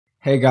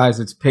Hey guys,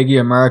 it's Piggy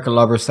America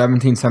Lover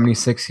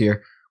 1776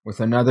 here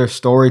with another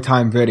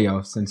storytime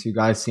video since you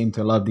guys seem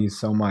to love these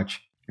so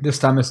much. This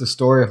time it's the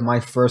story of my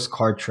first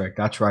card trick.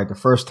 That's right, the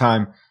first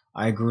time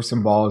I grew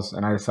some balls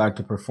and I decided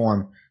to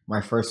perform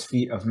my first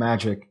feat of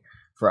magic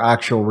for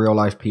actual real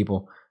life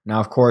people. Now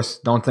of course,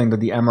 don't think that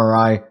the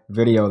MRI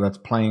video that's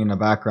playing in the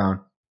background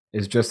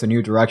is just a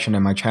new direction that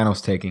my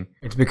channel's taking.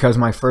 It's because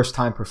my first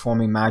time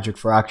performing magic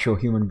for actual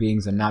human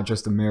beings and not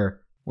just a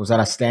mirror was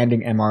at a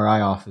standing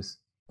MRI office.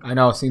 I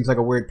know it seems like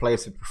a weird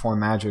place to perform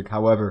magic,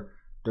 however,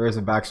 there is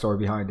a backstory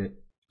behind it.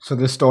 So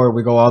this story,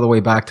 we go all the way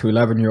back to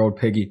 11-year-old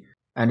Piggy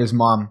and his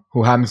mom,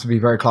 who happens to be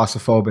very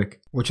claustrophobic,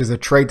 which is a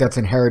trait that's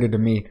inherited to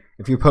me.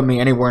 If you put me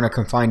anywhere in a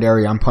confined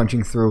area, I'm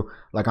punching through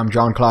like I'm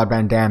Jean-Claude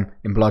Van Damme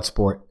in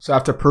Bloodsport. So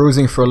after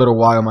perusing for a little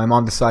while, my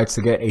mom decides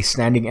to get a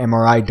standing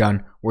MRI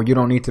done where you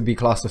don't need to be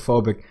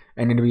claustrophobic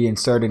and to be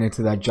inserted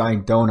into that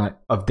giant donut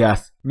of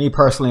death. Me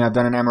personally, I've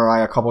done an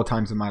MRI a couple of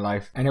times in my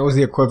life, and it was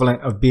the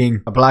equivalent of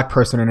being a black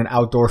person in an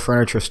outdoor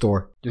furniture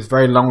store, just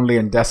very lonely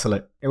and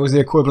desolate. It was the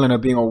equivalent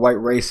of being a white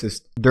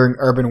racist during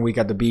Urban Week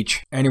at the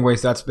beach.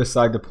 Anyways, that's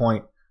beside the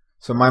point.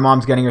 So my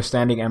mom's getting her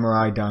standing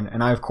MRI done,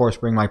 and I of course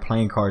bring my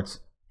playing cards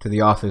to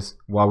the office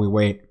while we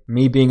wait.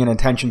 Me being an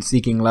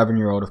attention-seeking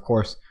 11-year-old, of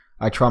course,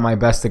 I try my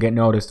best to get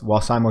noticed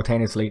while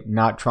simultaneously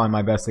not trying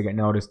my best to get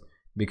noticed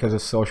because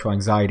of social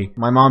anxiety.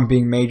 My mom,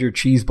 being major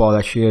cheeseball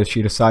that she is,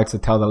 she decides to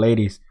tell the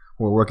ladies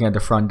who are working at the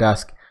front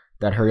desk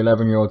that her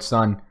 11-year-old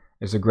son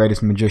is the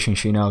greatest magician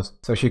she knows.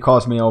 So she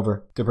calls me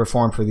over to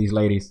perform for these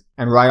ladies.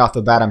 And right off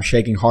the bat, I'm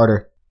shaking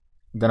harder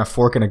than a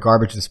fork in a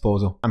garbage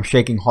disposal. I'm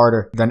shaking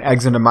harder than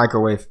eggs in the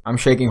microwave. I'm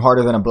shaking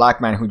harder than a black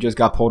man who just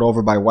got pulled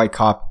over by a white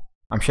cop.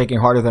 I'm shaking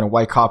harder than a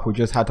white cop who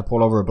just had to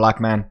pull over a black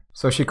man.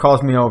 So she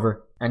calls me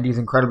over, and these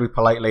incredibly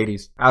polite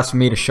ladies ask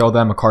me to show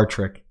them a card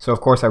trick. So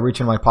of course I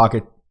reach in my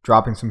pocket,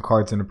 dropping some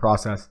cards in the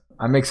process.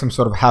 I make some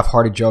sort of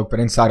half-hearted joke,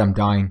 but inside I'm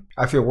dying.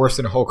 I feel worse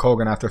than Hulk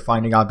Hogan after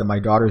finding out that my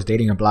daughter is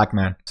dating a black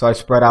man. So I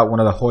spread out one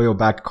of the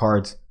Hoyle-backed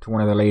cards to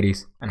one of the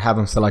ladies and have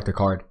them select a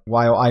card.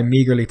 While I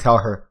meagerly tell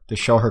her to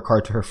show her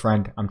card to her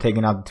friend, I'm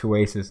taking out the two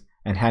aces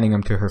and handing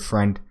them to her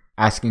friend,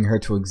 asking her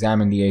to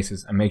examine the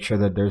aces and make sure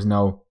that there's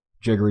no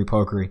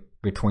jiggery-pokery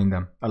between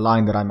them. A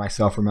line that I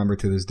myself remember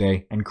to this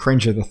day and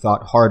cringe at the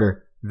thought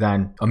harder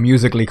than a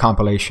Musical.ly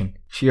compilation.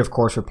 She of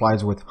course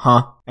replies with,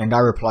 huh? And I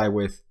reply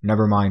with,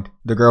 never mind.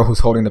 The girl who's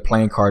holding the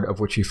playing card, of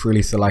which she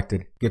freely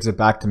selected, gives it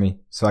back to me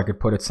so I could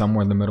put it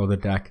somewhere in the middle of the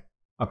deck,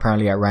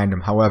 apparently at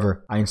random.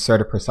 However, I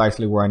insert it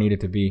precisely where I need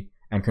it to be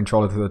and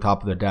control it to the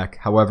top of the deck.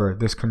 However,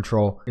 this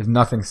control is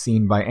nothing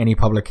seen by any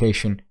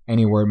publication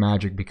anywhere in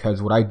Magic,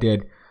 because what I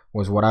did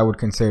was what I would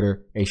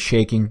consider a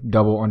shaking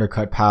double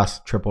undercut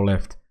pass triple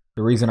lift.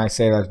 The reason I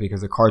say that is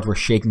because the cards were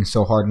shaking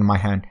so hard in my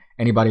hand,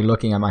 anybody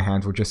looking at my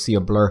hands would just see a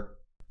blur.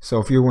 So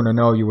if you were to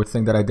know, you would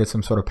think that I did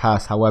some sort of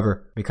pass.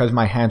 However, because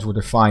my hands were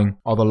defying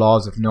all the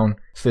laws of known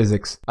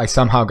physics, I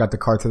somehow got the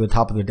card to the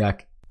top of the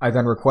deck. I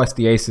then request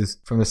the aces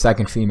from the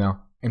second female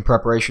in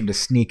preparation to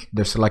sneak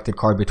their selected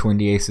card between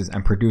the aces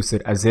and produce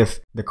it as if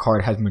the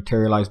card has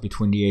materialized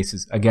between the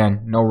aces.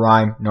 Again, no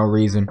rhyme, no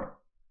reason.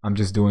 I'm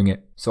just doing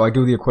it. So I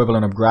do the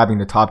equivalent of grabbing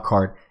the top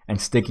card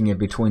and sticking it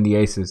between the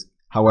aces.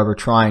 However,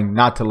 trying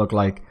not to look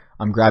like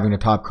I'm grabbing the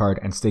top card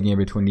and sticking it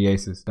between the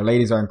aces. The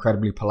ladies are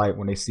incredibly polite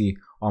when they see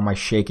all my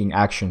shaking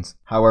actions.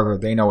 However,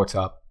 they know what's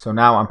up. So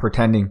now I'm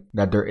pretending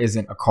that there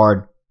isn't a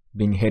card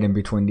being hidden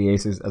between the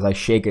aces as I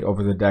shake it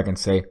over the deck and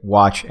say,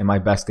 watch, in my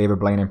best David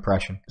Blaine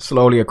impression.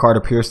 Slowly, a card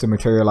appears to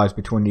materialize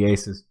between the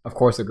aces. Of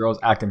course, the girls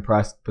act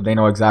impressed, but they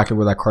know exactly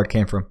where that card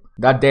came from.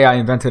 That day, I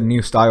invented a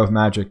new style of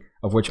magic,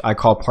 of which I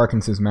call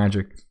Parkinson's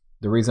magic.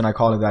 The reason I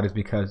call it that is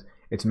because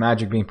it's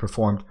magic being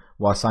performed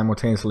while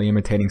simultaneously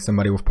imitating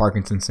somebody with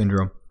Parkinson's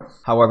syndrome.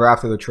 However,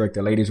 after the trick,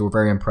 the ladies were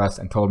very impressed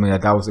and told me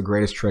that that was the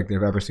greatest trick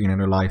they've ever seen in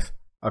their life.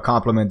 A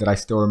compliment that I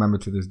still remember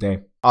to this day.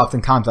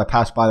 Oftentimes, I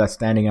pass by that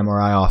standing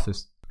MRI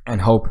office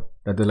and hope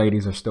that the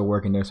ladies are still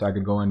working there so I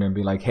could go in there and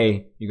be like,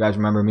 hey, you guys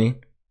remember me?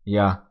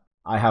 Yeah,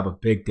 I have a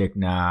big dick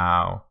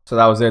now. So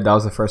that was it. That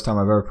was the first time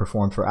I've ever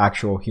performed for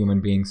actual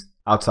human beings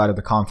outside of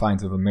the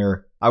confines of a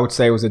mirror. I would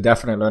say it was a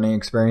definite learning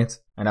experience,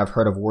 and I've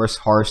heard of worse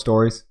horror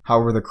stories.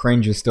 However, the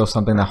cringe is still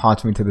something that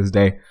haunts me to this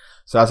day.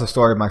 So that's the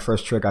story of my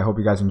first trick. I hope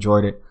you guys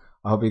enjoyed it.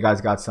 I hope you guys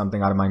got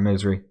something out of my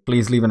misery.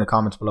 Please leave in the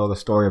comments below the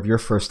story of your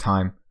first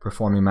time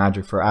performing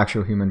magic for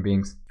actual human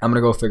beings. I'm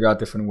going to go figure out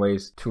different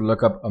ways to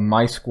look up a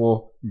My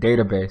School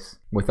database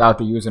without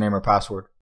the username or password.